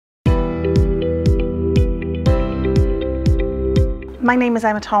My name is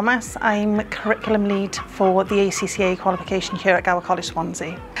Emma Thomas. I'm Curriculum Lead for the ACCA qualification here at Gower College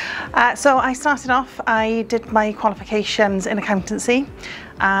Swansea. So I started off, I did my qualifications in accountancy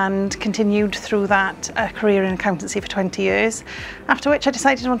and continued through that career in accountancy for 20 years, after which I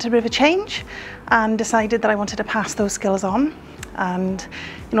decided I wanted a bit of a change and decided that I wanted to pass those skills on. And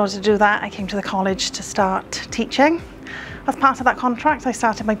in order to do that, I came to the college to start teaching. As part of that contract, I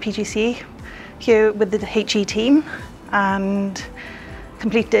started my PgCE here with the HE team and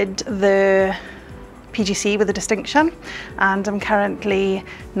completed the PgCE with a distinction, and I'm currently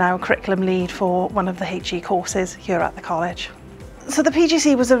now curriculum lead for one of the HE courses here at the college. So the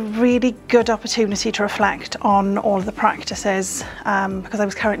PgCE was a really good opportunity to reflect on all of the practices because I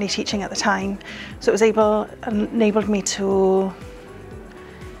was currently teaching at the time, so it was enabled me to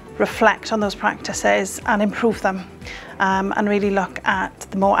reflect on those practices and improve them and really look at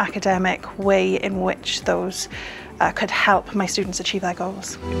the more academic way in which those could help my students achieve their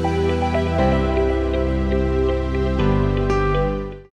goals.